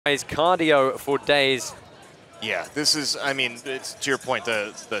His cardio for days. Yeah, this is, I mean, it's to your point,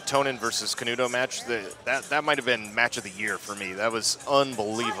 the Tonon versus Canuto match, that might have been match of the year for me. That was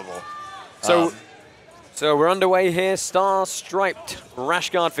unbelievable. So we're underway here. Star-striped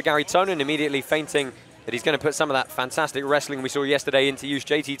rash guard for Garry Tonon, immediately feinting that he's going to put some of that fantastic wrestling we saw yesterday into use.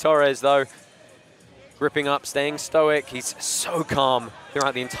 JT Torres, though, gripping up, staying stoic. He's so calm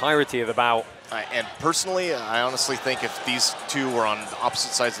throughout the entirety of the bout. And personally, I honestly think if these two were on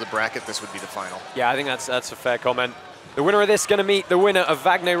opposite sides of the bracket, this would be the final. Yeah, I think that's a fair comment. The winner of this is going to meet the winner of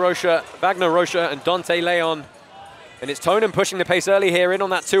Wagner Rocha and Dante Leon. And it's Tonon pushing the pace early here, in on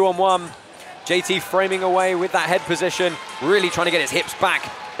that 2-on-1. JT framing away with that head position, really trying to get his hips back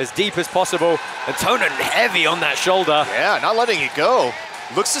as deep as possible. And Tonon heavy on that shoulder. Yeah, not letting it go.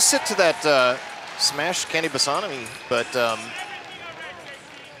 Looks to sit to that smash Candy Basanami, but...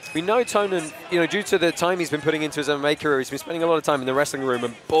 we know Tonon, due to the time he's been putting into his MMA career, he's been spending a lot of time in the wrestling room,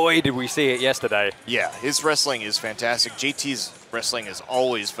 and boy, did we see it yesterday. Yeah, his wrestling is fantastic. JT's wrestling is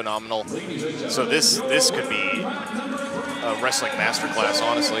always phenomenal. So this could be a wrestling masterclass,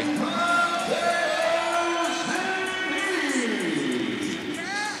 honestly.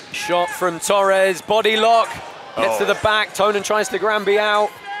 Shot from Torres, body lock, gets to the back. Tonon tries to Granby out.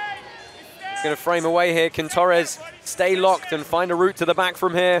 He's going to frame away here. Can Torres stay locked and find a route to the back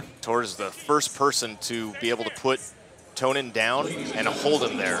from here? Torres is the first person to be able to put Tonon down and hold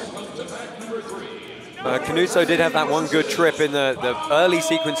him there. Canuto did have that one good trip in the early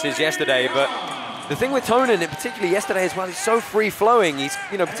sequences yesterday, but the thing with Tonon, and particularly yesterday as well, he's so free-flowing. He's,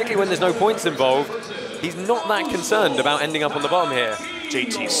 particularly when there's no points involved, he's not that concerned about ending up on the bottom here.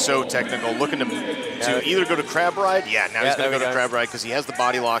 JT's so technical, looking to either go to crab ride. Yeah, now he's going to go to crab ride because he has the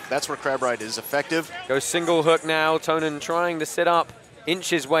body lock. That's where crab ride is effective. Goes single hook now. Tonon trying to sit up, inch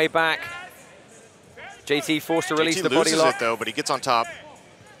his way back. JT forced to release the body lock. JT loses it though, but he gets on top,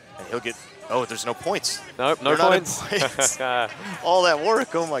 and he'll get. Oh, there's no points. Nope, no points. All that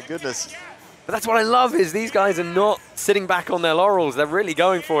work. Oh my goodness. But that's what I love, is these guys are not sitting back on their laurels. They're really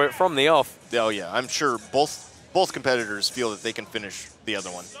going for it from the off. Oh yeah, I'm sure both competitors feel that they can finish the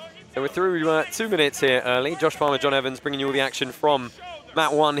other one. So we're through 2 minutes here early. Josh Palmer, John Evans bringing you all the action from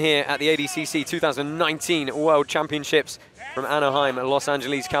Mat 1 here at the ADCC 2019 World Championships from Anaheim, Los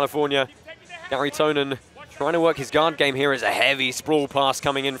Angeles, California. Garry Tonon trying to work his guard game here as a heavy sprawl pass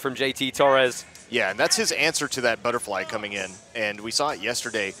coming in from JT Torres. Yeah, and that's his answer to that butterfly coming in. And we saw it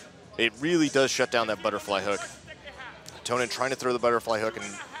yesterday. It really does shut down that butterfly hook. Tonon trying to throw the butterfly hook, and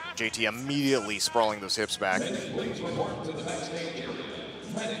JT immediately sprawling those hips back.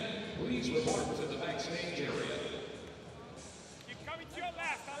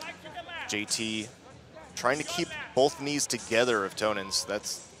 JT trying to keep both knees together of Tonon's.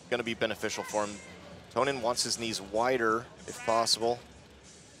 That's going to be beneficial for him. Tonon wants his knees wider if possible.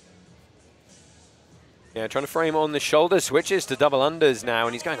 Yeah, trying to frame on the shoulder, switches to double unders now,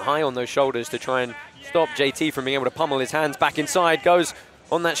 and he's going high on those shoulders to try and stop JT from being able to pummel his hands back inside. Goes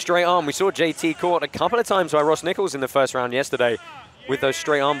on that straight arm. We saw JT caught a couple of times by Ross Nichols in the first round yesterday with those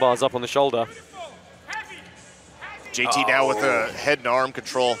straight arm bars up on the shoulder. JT now with the head and arm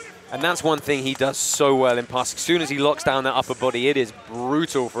control. And that's one thing he does so well in pass. As soon as he locks down that upper body, it is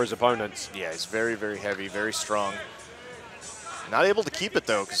brutal for his opponents. Yeah, he's very, very heavy, very strong. Not able to keep it,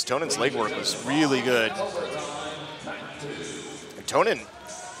 though, because Tonon's leg work was really good. And Tonon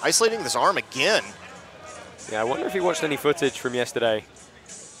isolating this arm again. Yeah, I wonder if he watched any footage from yesterday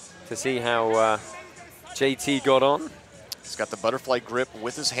to see how JT got on. He's got the butterfly grip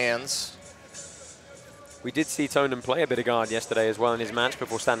with his hands. We did see Tonon play a bit of guard yesterday as well in his match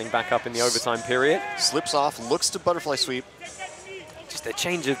before standing back up in the overtime period. Slips off, looks to butterfly sweep. Just a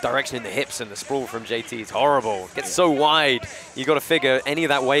change of direction in the hips and the sprawl from JT is horrible. It gets so wide, you got to figure any of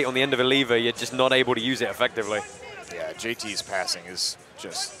that weight on the end of a lever, you're just not able to use it effectively. Yeah, JT's passing is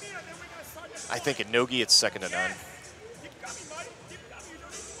just, I think at Nogi it's second to none.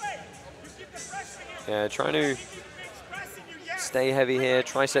 Yeah, trying to stay heavy here,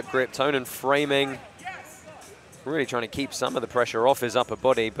 tricep grip, Tonon framing. Really trying to keep some of the pressure off his upper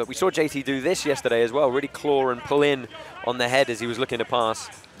body, but we saw JT do this yesterday as well, really claw and pull in on the head as he was looking to pass.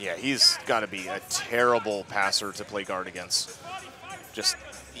 Yeah, he's got to be a terrible passer to play guard against. Just,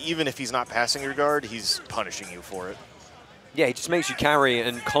 even if he's not passing your guard, he's punishing you for it. Yeah, he just makes you carry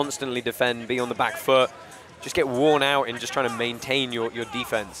and constantly defend, be on the back foot, just get worn out in just trying to maintain your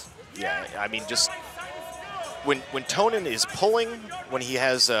defense. Yeah, I mean, just when Tonon is pulling, when he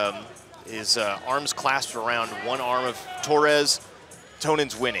has his arms clasped around one arm of Torres,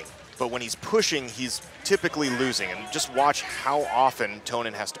 Tonon's winning. But when he's pushing, he's typically losing. And just watch how often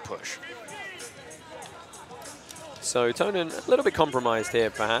Tonon has to push. So Tonon a little bit compromised here,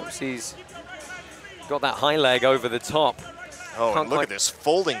 perhaps. He's got that high leg over the top. Oh, and look at this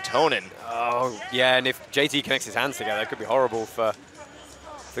folding Tonon. Oh, yeah, and if JT connects his hands together, it could be horrible for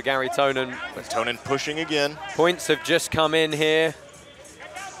Garry Tonon. But Tonon pushing again. Points have just come in here.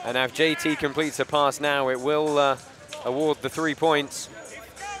 And if JT completes a pass now, it will award the 3 points.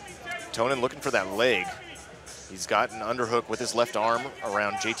 Tonon looking for that leg. He's got an underhook with his left arm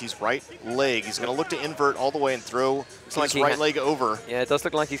around JT's right leg. He's going to look to invert all the way and throw his right leg over. Yeah, it does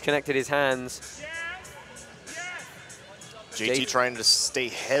look like he's connected his hands. JT trying to stay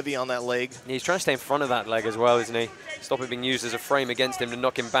heavy on that leg. He's trying to stay in front of that leg as well, isn't he? Stop it being used as a frame against him to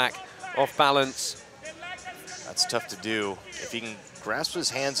knock him back off balance. That's tough to do. If he can grasp his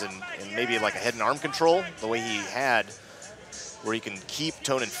hands and maybe like a head and arm control, the way he had, where he can keep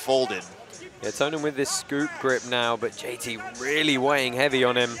Tonon folded. Yeah, Tonon with this scoop grip now, but JT really weighing heavy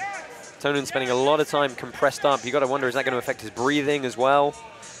on him. Tonon spending a lot of time compressed up. You got to wonder, is that going to affect his breathing as well?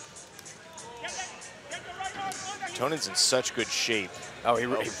 Tonon's in such good shape. Oh, he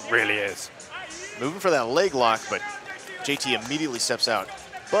really is. Moving for that leg lock, but JT immediately steps out.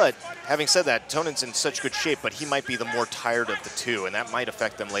 But having said that, Tonon's in such good shape, but he might be the more tired of the two, and that might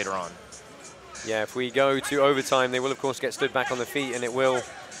affect them later on. Yeah, if we go to overtime, they will, of course, get stood back on the feet, and it will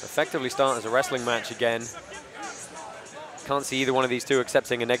effectively start as a wrestling match again. Can't see either one of these two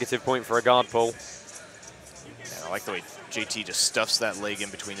accepting a negative point for a guard pull. Yeah, I like the way JT just stuffs that leg in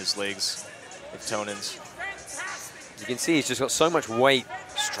between his legs with Tonon's. You can see he's just got so much weight.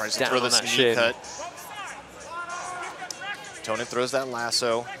 Just tries to throw this knee cut. Tonon throws that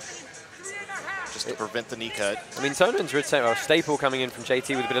lasso just to prevent the knee cut. I mean, Tonon's a staple coming in from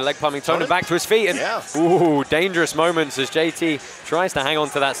JT with a bit of leg pumping. Tonon back to his feet. And yeah. Ooh, dangerous moments as JT tries to hang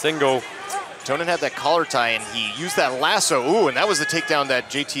on to that single. Tonon had that collar tie, and he used that lasso. Ooh, and that was the takedown that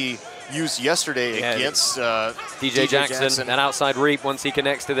JT used yesterday against DJ Jackson. That outside reap once he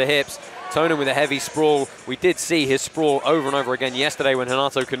connects to the hips. Tonon with a heavy sprawl. We did see his sprawl over and over again yesterday when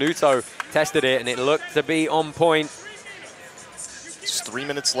Renato Canuto tested it, and it looked to be on point. Just 3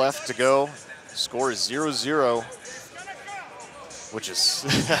 minutes left to go. Score is 0-0, which is,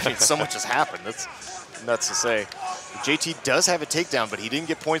 I mean, so much has happened. That's nuts to say. JT does have a takedown, but he didn't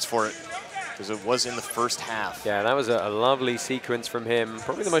get points for it because it was in the first half. Yeah, that was a lovely sequence from him.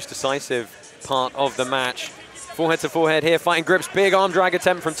 Probably the most decisive part of the match. Forehead to forehead here, fighting grips. Big arm drag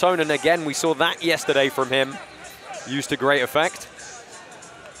attempt from Tonon. Again, we saw that yesterday from him. Used to great effect.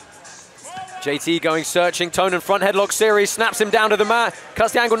 JT going searching. Tonon front headlock series. Snaps him down to the mat.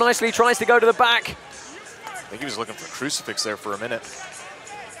 Cuts the angle nicely. Tries to go to the back. I think he was looking for a crucifix there for a minute.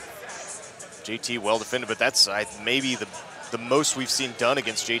 JT well defended, but that's maybe the most we've seen done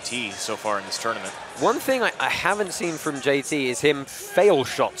against JT so far in this tournament. One thing I haven't seen from JT is him fail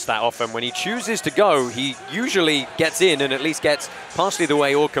shots that often. When he chooses to go, he usually gets in and at least gets partially the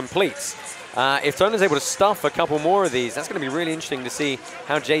way or completes. If Tonon's able to stuff a couple more of these, that's going to be really interesting to see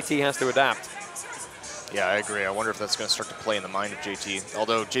how JT has to adapt. Yeah, I agree. I wonder if that's going to start to play in the mind of JT.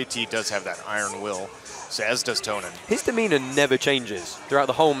 Although JT does have that iron will, so as does Tonon. His demeanor never changes throughout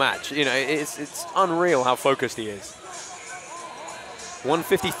the whole match. You know, it's unreal how focused he is.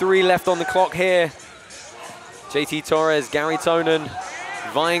 1:53 left on the clock here. JT Torres, Garry Tonon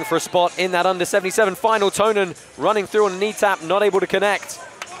vying for a spot in that under 77 final. Tonon running through on a knee tap, not able to connect.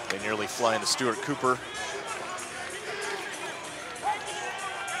 They nearly fly into Stuart Cooper.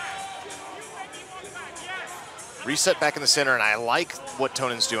 Reset back in the center, and I like what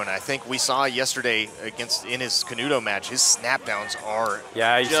Tonon's doing. I think we saw yesterday in his Canuto match, his snap downs are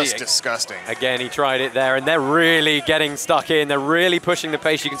just disgusting. Again, he tried it there, and they're really getting stuck in. They're really pushing the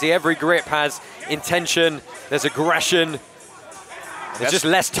pace. You can see every grip has intention. There's aggression. There's just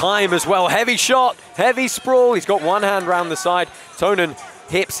less time as well. Heavy shot, heavy sprawl. He's got one hand round the side. Tonon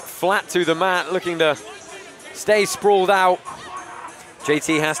hips flat to the mat, looking to stay sprawled out.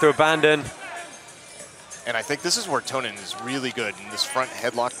 JT has to abandon. And I think this is where Tonon is really good, in this front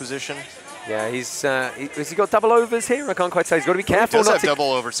headlock position. Yeah, has he got double overs here? I can't quite say. He's got to be careful. He does have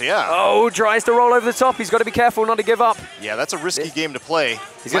double overs, yeah. Oh, tries to roll over the top. He's got to be careful not to give up. Yeah, that's a risky game to play.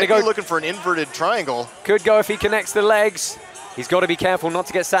 He's going to go looking for an inverted triangle. Could go if he connects the legs. He's got to be careful not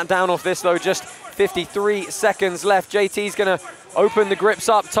to get sat down off this, though. Just 53 seconds left. JT's going to open the grips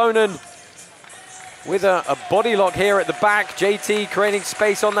up. Tonon with a body lock here at the back. JT creating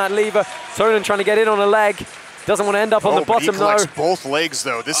space on that lever. Tonon trying to get in on a leg. Doesn't want to end up on the bottom, though. He collects both legs,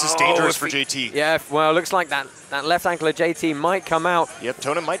 though. This is dangerous for JT. Yeah, well, it looks like that left ankle of JT might come out. Yep,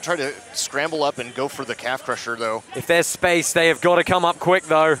 Tonon might try to scramble up and go for the calf crusher, though. If there's space, they have got to come up quick,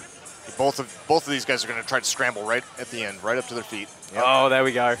 though. Both of these guys are going to try to scramble right at the end, right up to their feet. Yep. Oh, there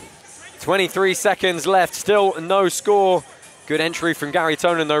we go. 23 seconds left, still no score. Good entry from Garry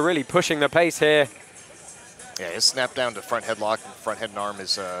Tonon, though, really pushing the pace here. Yeah, his snap down to front headlock and front head and arm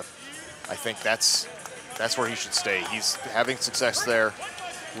is, I think that's where he should stay. He's having success there.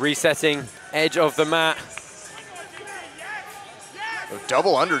 Resetting edge of the mat.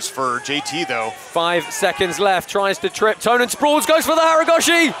 Double unders for JT, though. 5 seconds left, tries to trip. Tonon sprawls, goes for the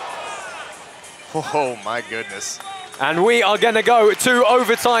Haragoshi. Oh, my goodness. And we are going to go to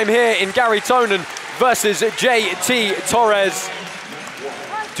overtime here in Garry Tonon versus JT Torres.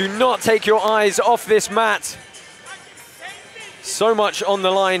 Do not take your eyes off this mat. So much on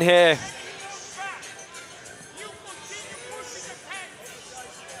the line here.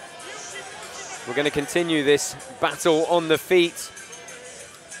 We're going to continue this battle on the feet.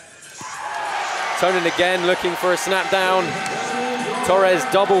 Tonon again looking for a snap down. Torres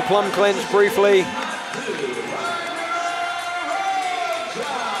double plum clinch briefly.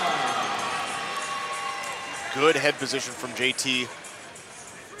 Good head position from JT.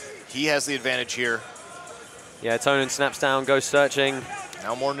 He has the advantage here. Yeah, Tonon snaps down, goes searching.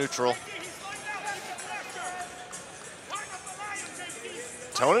 Now more neutral.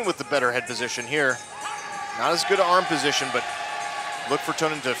 Tonon with the better head position here. Not as good an arm position, but look for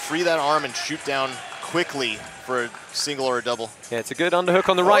Tonon to free that arm and shoot down quickly for a single or a double. Yeah, it's a good underhook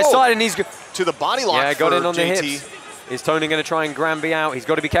on the right side, and he's to the body lock. Yeah, got in on JT. the hips. Is Tonon going to try and Granby out? He's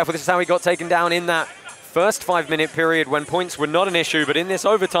got to be careful. This is how he got taken down in that first 5-minute period when points were not an issue, but in this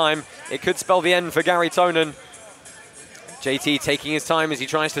overtime, it could spell the end for Garry Tonon. JT taking his time as he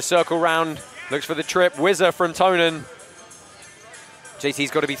tries to circle round, looks for the trip. Whizzer from Tonon.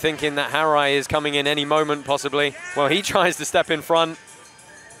 JT's got to be thinking that Harai is coming in any moment, possibly. Well, he tries to step in front.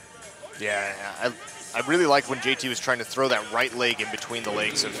 Yeah, I really like when JT was trying to throw that right leg in between the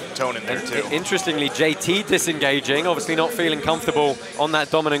legs of Tonon there, too. Interestingly, JT disengaging, obviously not feeling comfortable on that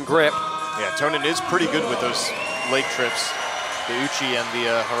dominant grip. Yeah, Tonon is pretty good with those leg trips, the Uchi and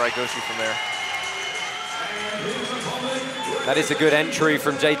the Haragoshi from there. That is a good entry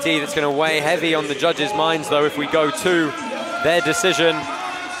from JT that's going to weigh heavy on the judges' minds, though, if we go to their decision.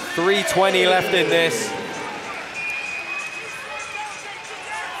 3:20 left in this.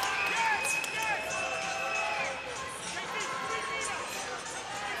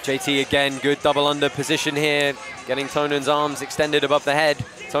 JT again, good double under position here, getting Tonon's arms extended above the head.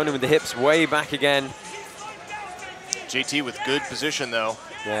 Tonon with the hips way back again. JT with good position, though.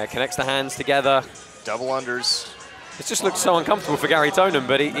 Yeah, connects the hands together. Double unders. It just looks so uncomfortable for Garry Tonon,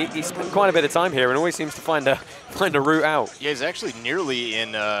 but he spent quite a bit of time here and always seems to find a route out. Yeah, he's actually nearly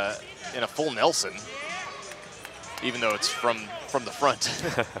in a full Nelson, even though it's from the front,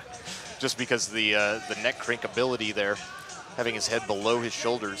 just because the neck crank ability there, having his head below his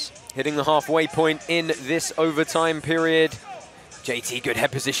shoulders. Hitting the halfway point in this overtime period. JT, good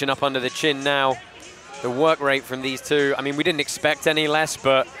head position up under the chin now. The work rate from these two, I mean, we didn't expect any less,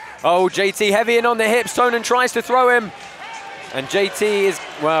 but oh, JT heavy in on the hips. Tonon tries to throw him. And JT is,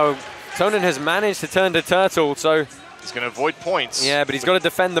 well, Tonon has managed to turn to turtle, so. He's going to avoid points. Yeah, but he's got to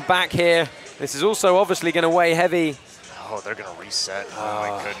defend the back here. This is also obviously going to weigh heavy. Oh, they're going to reset.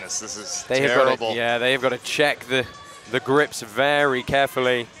 Oh, my goodness, this is terrible. They have got to check the grips very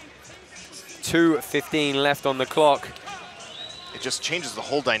carefully. 2:15 left on the clock. It just changes the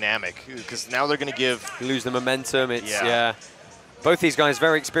whole dynamic, because now they're going to give... You lose the momentum. Yeah. Both these guys,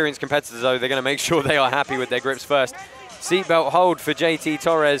 very experienced competitors, though. They're going to make sure they are happy with their grips first. Seatbelt hold for JT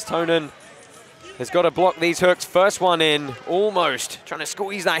Torres. Tonon has got to block these hooks. First one in, almost. Trying to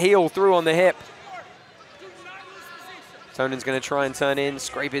squeeze that heel through on the hip. Tonon's going to try and turn in,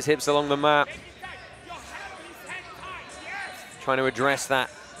 scrape his hips along the mat. Trying to address that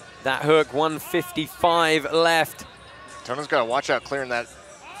hook. 1:55 left. Tonon's got to watch out clearing that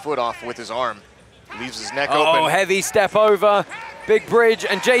foot off with his arm. Leaves his neck open. Oh, heavy step over. Big bridge,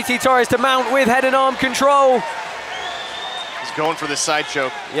 and JT Torres to mount with head and arm control. He's going for the side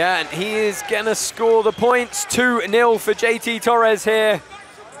choke. Yeah, and he is going to score the points. 2-0 for JT Torres here.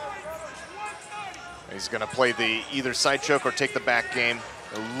 He's going to play the either side choke or take the back game.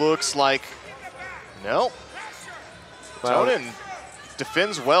 It looks like, no. Well, Tonon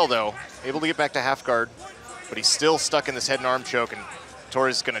defends well, though. Able to get back to half guard, but he's still stuck in this head and arm choke, and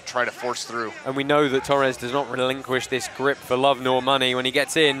Torres is going to try to force through. And we know that Torres does not relinquish this grip for love nor money. When he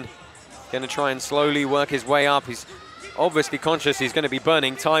gets in, going to try and slowly work his way up. He's obviously conscious he's going to be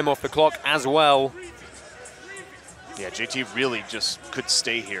burning time off the clock as well. Yeah, JT really just could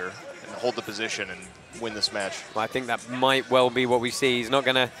stay here and hold the position and win this match. Well, I think that might well be what we see. He's not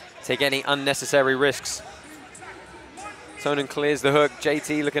going to take any unnecessary risks. Tonon clears the hook.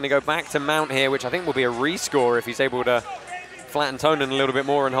 JT looking to go back to mount here, which I think will be a rescore if he's able to flatten Tonon a little bit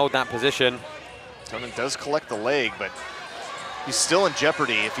more and hold that position. Tonon does collect the leg, but he's still in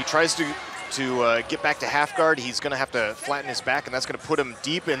jeopardy. If he tries to get back to half guard, he's going to have to flatten his back, and that's going to put him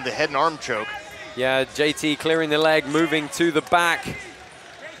deep in the head and arm choke. Yeah, JT clearing the leg, moving to the back.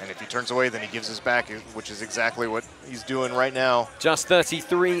 And if he turns away, then he gives his back, which is exactly what he's doing right now. Just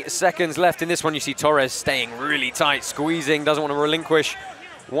 33 seconds left in this one. You see Torres staying really tight, squeezing, doesn't want to relinquish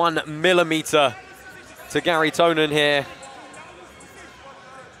 1 millimeter to Garry Tonon here.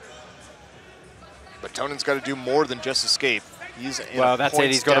 But Tonon's got to do more than just escape. He's in well, that's it.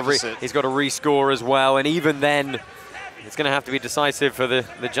 He's got to rescore as well, and even then, it's going to have to be decisive for the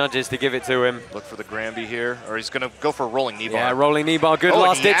judges to give it to him. Look for the Granby here, or he's going to go for a rolling knee bar. Yeah, rolling knee bar. Good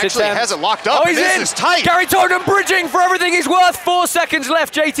last ditch attempt. He actually has it locked up. Oh, he's in. Is tight. Garry Tonon bridging for everything he's worth. 4 seconds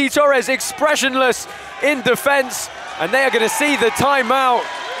left. JT Torres expressionless in defense, and they are going to see the timeout.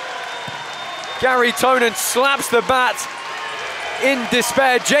 Garry Tonon slaps the bat in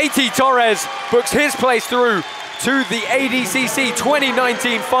despair. JT Torres books his place through to the ADCC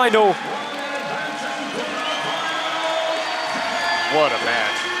 2019 final. What a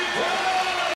match.